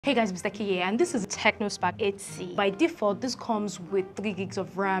Hey guys, Mr. K here, and this is Tecno Spark 8C. By default, this comes with 3 gigs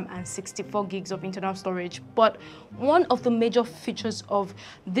of RAM and 64 gigs of internal storage. But one of the major features of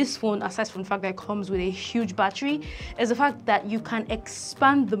this phone, aside from the fact that it comes with a huge battery, is the fact that you can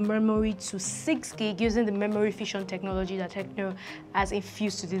expand the memory to 6 gig using the memory fusion technology that Tecno has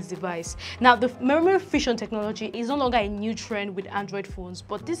infused to this device. Now, the memory fusion technology is no longer a new trend with Android phones,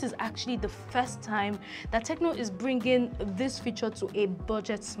 but this is actually the first time that Tecno is bringing this feature to a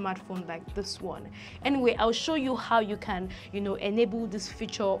budget smartphone like this one. Anyway, I'll show you how you can, enable this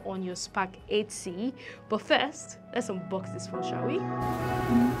feature on your Spark 8C. But first, let's unbox this phone, shall we?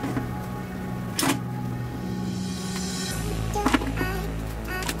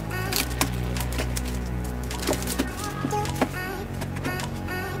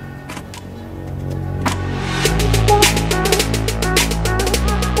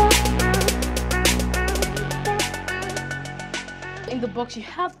 In the box, you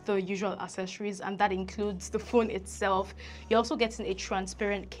have the usual accessories, and that includes the phone itself. You're also getting a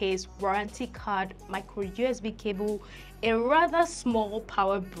transparent case, warranty card, micro USB cable, a rather small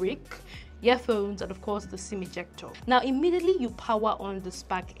power brick, earphones, and of course the SIM ejector. Now, immediately you power on the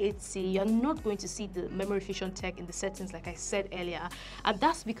Spark 8C, you're not going to see the memory fusion tech in the settings like I said earlier, and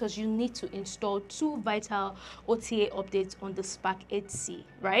that's because you need to install 2 vital OTA updates on the Spark 8C,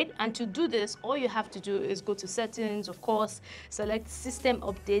 right? And to do this, all you have to do is go to settings, of course, select system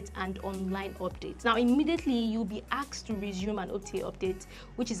update and online updates. Now, immediately you'll be asked to resume an OTA update,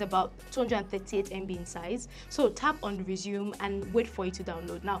 which is about 238 MB in size. So tap on resume and wait for it to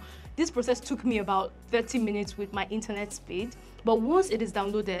download. Now, this process took me about 30 minutes with my internet speed, but once it is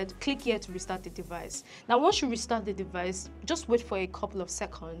downloaded, click here to restart the device. Now, once you restart the device, just wait for a couple of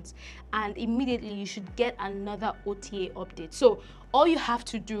seconds and immediately you should get another OTA update. So all you have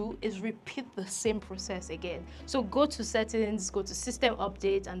to do is repeat the same process again. So go to settings, go to system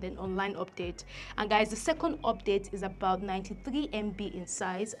update, and then online update. And guys, the second update is about 93 MB in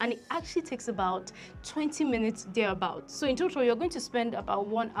size, and it actually takes about 20 minutes thereabout. So in total, you're going to spend about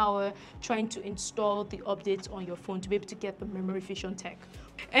 1 hour trying to install the updates on your phone to be able to get the memory fusion tech.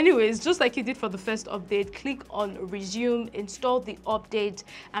 Anyways, just like you did for the first update, click on resume, install the update,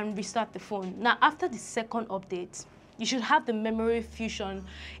 and restart the phone. Now, after the second update, you should have the memory fusion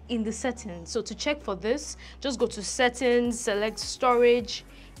in the settings. So to check for this, just go to settings, select storage,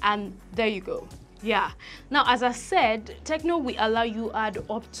 and there you go. Yeah. Now, as I said, Tecno will allow you add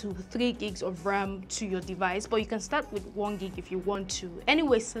up to 3 gigs of RAM to your device, but you can start with 1 gig if you want to.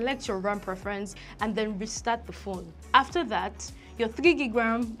 Anyway, select your RAM preference and then restart the phone. After that, your 3 gig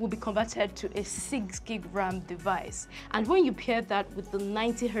RAM will be converted to a 6 gig RAM device. And when you pair that with the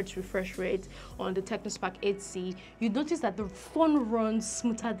 90 Hz refresh rate on the Tecno Spark 8C, you notice that the phone runs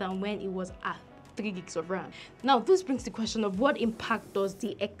smoother than when it was at 3 gigs of RAM. Now, this brings the question of what impact does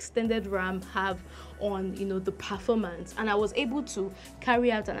the extended RAM have on the performance. And I was able to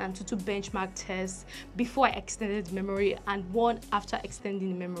carry out an Antutu benchmark test before I extended memory and one after extending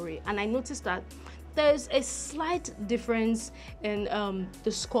the memory, and I noticed that there's a slight difference in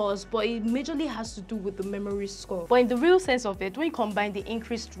the scores, but it majorly has to do with the memory score. But in the real sense of it, when you combine the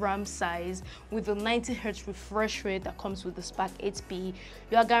increased RAM size with the 90 Hz refresh rate that comes with the Spark 8B,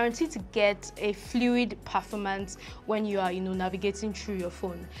 you are guaranteed to get a fluid performance when you are navigating through your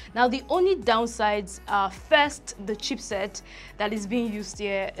phone. Now, the only downsides are, first, the chipset that is being used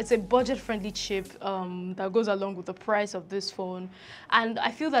here. It's a budget-friendly chip that goes along with the price of this phone, and I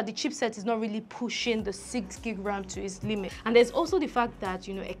feel that the chipset is not really pushing the 6 gig RAM to its limit. And there's also the fact that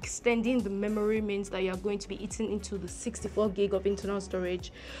extending the memory means that you're going to be eating into the 64 gig of internal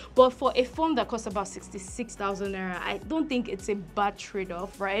storage. But for a phone that costs about 66,000 naira, I don't think it's a bad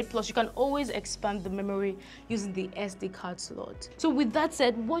trade-off, right? Plus, you can always expand the memory using the SD card slot. So with that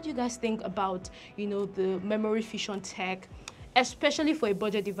said, what do you guys think about the memory fusion tech, especially for a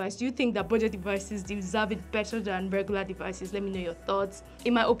budget device? Do you think that budget devices deserve it better than regular devices? Let me know your thoughts.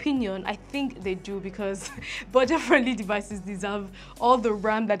 In my opinion, I think they do, because budget-friendly devices deserve all the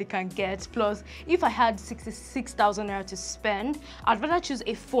RAM that they can get. Plus, if I had 66,000 naira to spend, I'd rather choose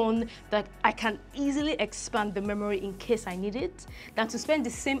a phone that I can easily expand the memory in case I need it than to spend the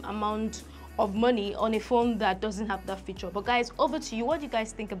same amount of money on a phone that doesn't have that feature. But guys, over to you. What do you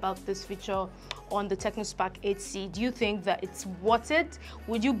guys think about this feature on the Tecno Spark 8C? Do you think that it's worth it?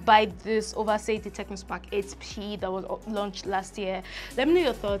 Would you buy this over, say, the Tecno Spark 8P that was launched last year? Let me know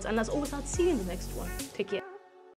your thoughts, and as always, I'll see you in the next one. Take care.